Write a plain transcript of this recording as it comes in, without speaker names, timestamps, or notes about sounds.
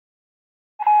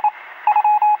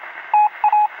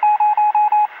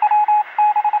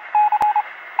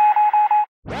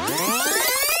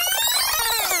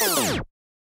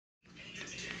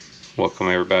Welcome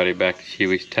everybody back to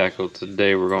Huey's Tackle.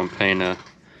 Today we're going to paint a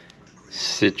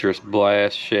Citrus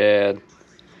Blast Shad.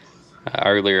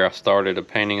 Earlier I started a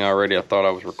painting already. I thought I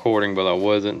was recording, but I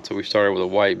wasn't. So we started with a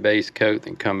white base coat,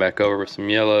 then come back over with some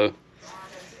yellow.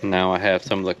 Now I have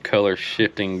some of the color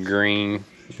shifting green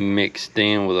mixed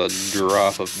in with a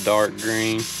drop of dark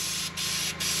green.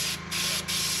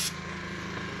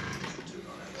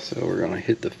 So we're going to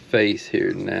hit the face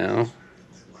here now.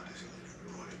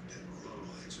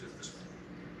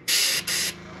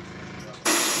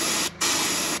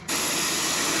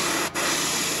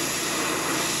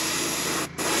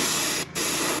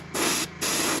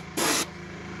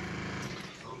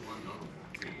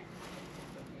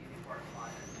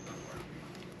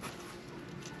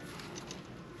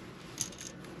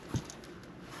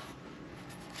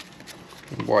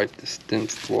 Wipe the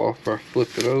stencil off or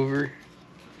flip it over.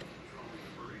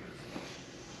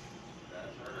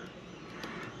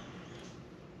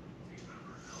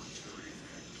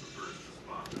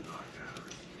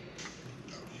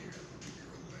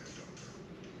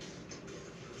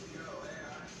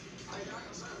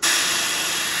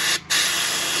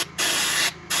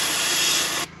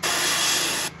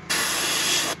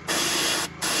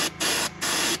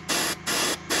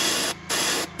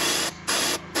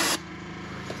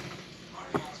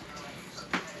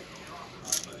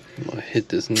 I'm gonna hit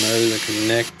this nose and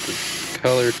connect the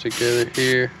colors together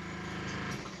here.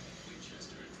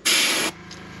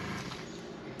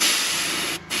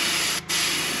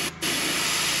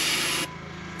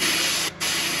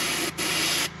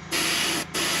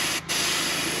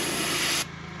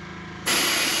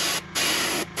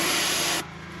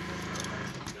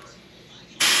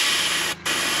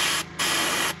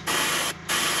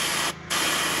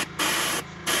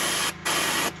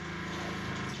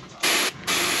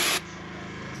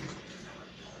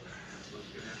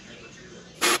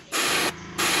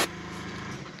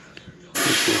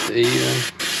 This even.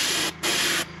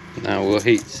 Now we'll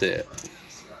heat set.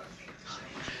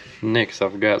 Next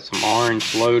I've got some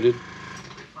orange loaded.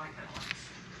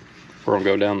 We're gonna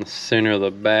go down the center of the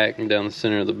back and down the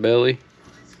center of the belly.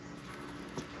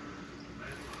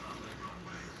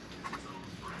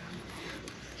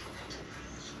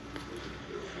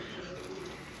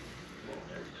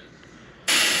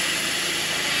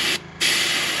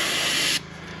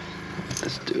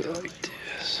 Let's do it like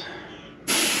this.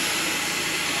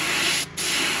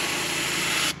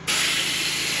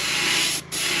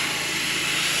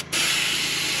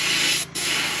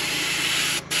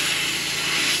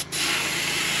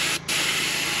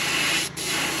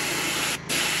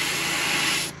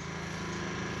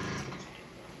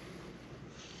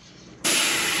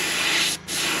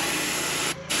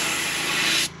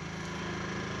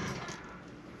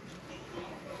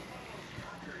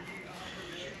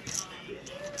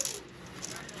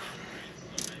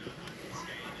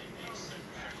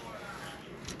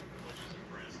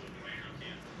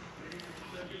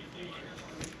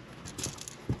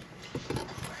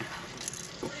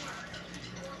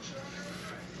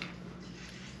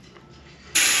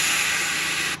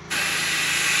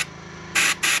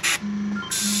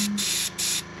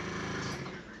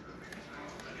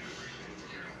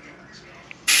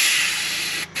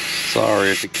 Sorry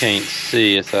if you can't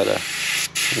see, it's at a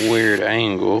weird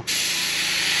angle.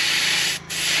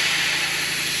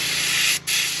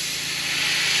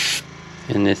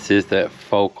 And this is that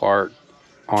folk art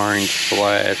orange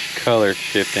slash color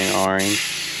shifting orange.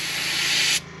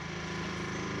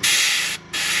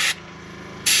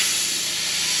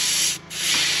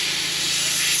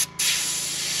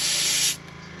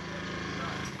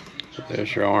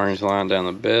 There's your orange line down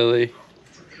the belly.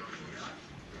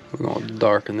 We're going to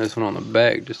darken this one on the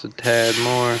back just a tad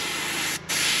more.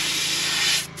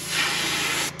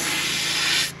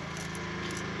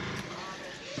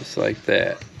 Just like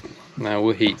that. Now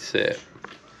we'll heat set.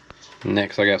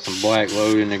 Next I got some black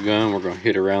load in the gun. We're going to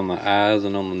hit around the eyes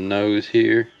and on the nose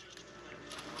here.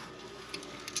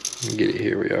 Get it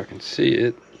here where y'all can see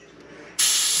it.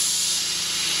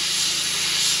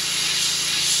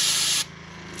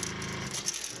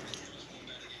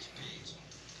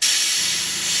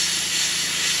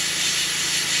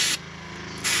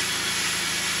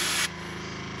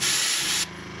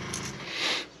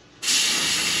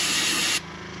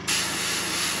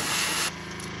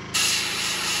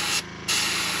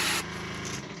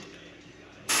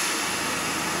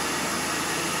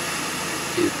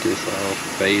 Get this all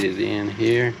faded in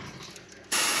here.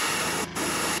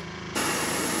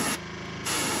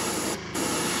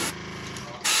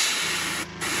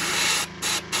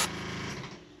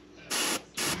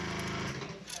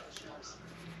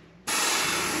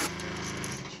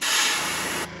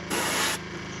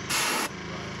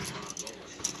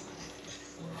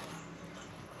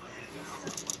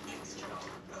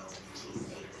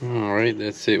 Alright,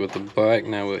 that's it with the black.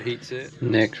 Now we'll heat set.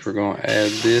 Next we're going to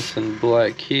add this in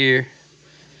black here.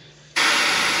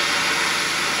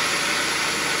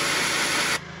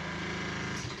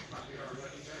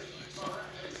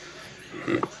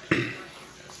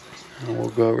 And we'll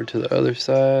go over to the other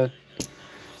side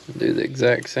and do the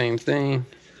exact same thing.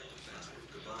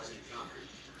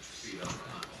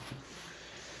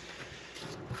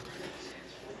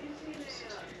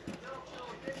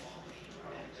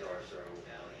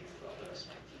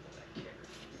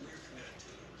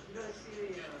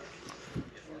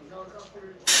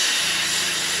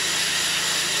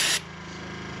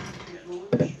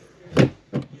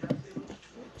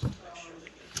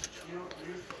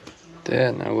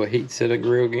 That, now we'll heat set a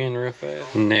grill again real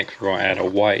fast. Next we're going to add a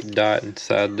white dot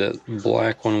inside the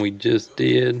black one we just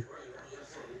did.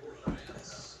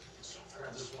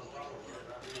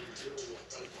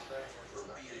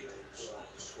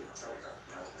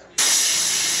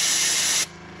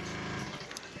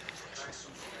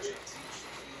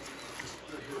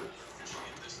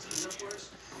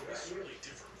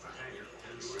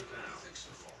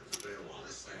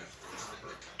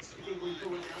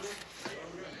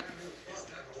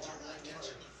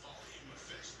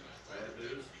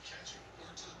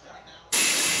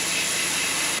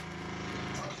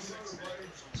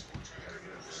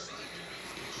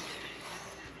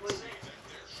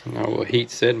 Now we'll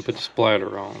heat set and put the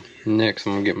splatter on. Next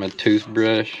I'm going to get my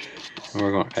toothbrush and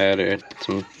we're going to add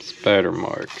some spatter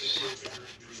marks.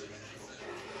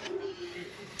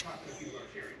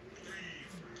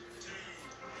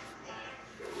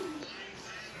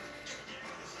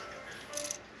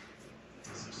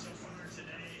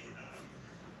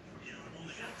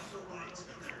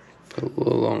 Put a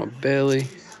little on the belly.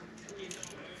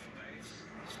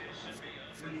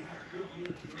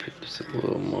 Put just a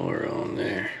little more on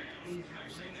there.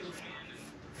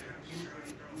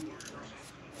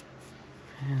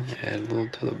 And add a little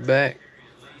to the back.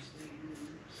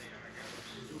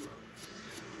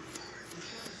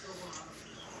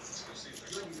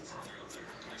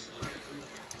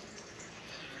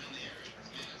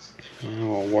 And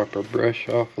we'll wipe our brush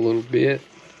off a little bit.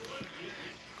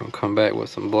 I'll come back with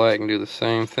some black and do the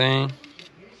same thing.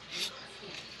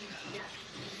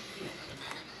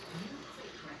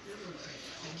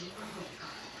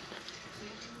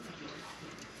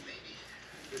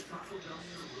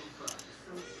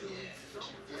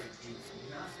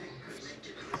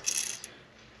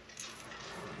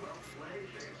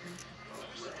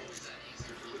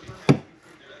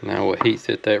 Now we'll heat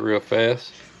set that real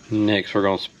fast. Next we're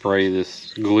going to spray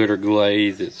this glitter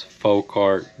glaze. It's Folk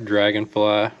Art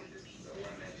Dragonfly.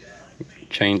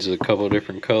 Changes a couple of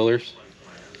different colors.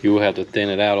 You will have to thin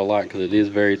it out a lot because it is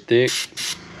very thick.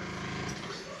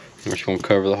 We're just going to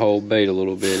cover the whole bait a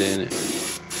little bit in it.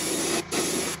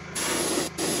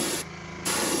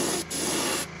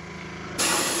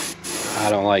 I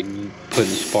don't like putting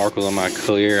sparkle in my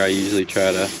clear. I usually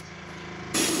try to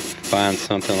find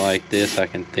something like this I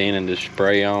can thin and just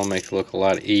spray on. Makes it look a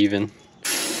lot even,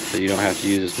 so you don't have to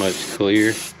use as much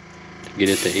clear to get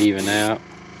it to even out.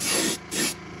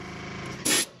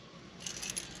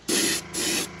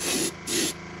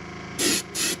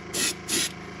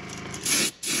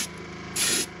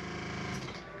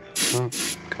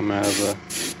 Come out of the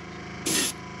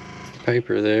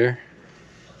paper there.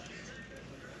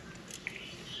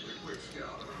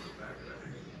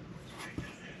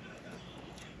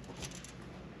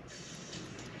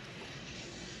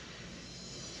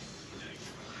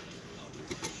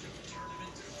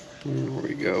 There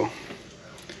we go.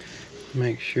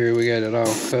 Make sure we got it all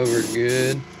covered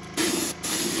good.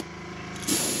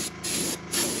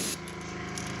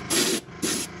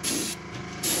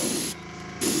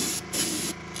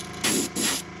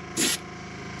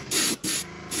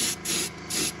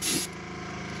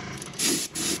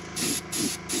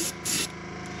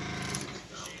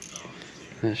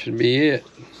 That should be it.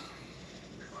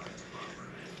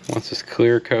 Once it's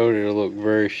clear coated, it'll look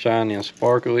very shiny and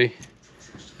sparkly.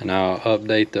 And I'll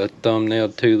update the thumbnail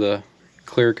to the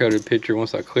clear coated picture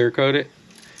once I clear coat it.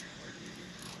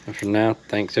 And for now,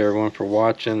 thanks everyone for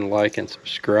watching. Like and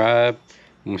subscribe.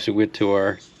 Once we get to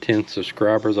our 10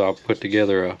 subscribers, I'll put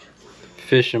together a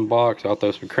fishing box. I'll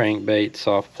throw some crankbait,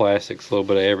 soft plastics, a little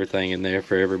bit of everything in there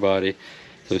for everybody.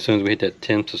 So as soon as we hit that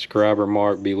 10 subscriber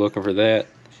mark, be looking for that.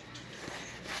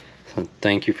 So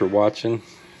thank you for watching,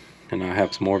 and I'll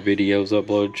have some more videos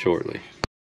uploaded shortly.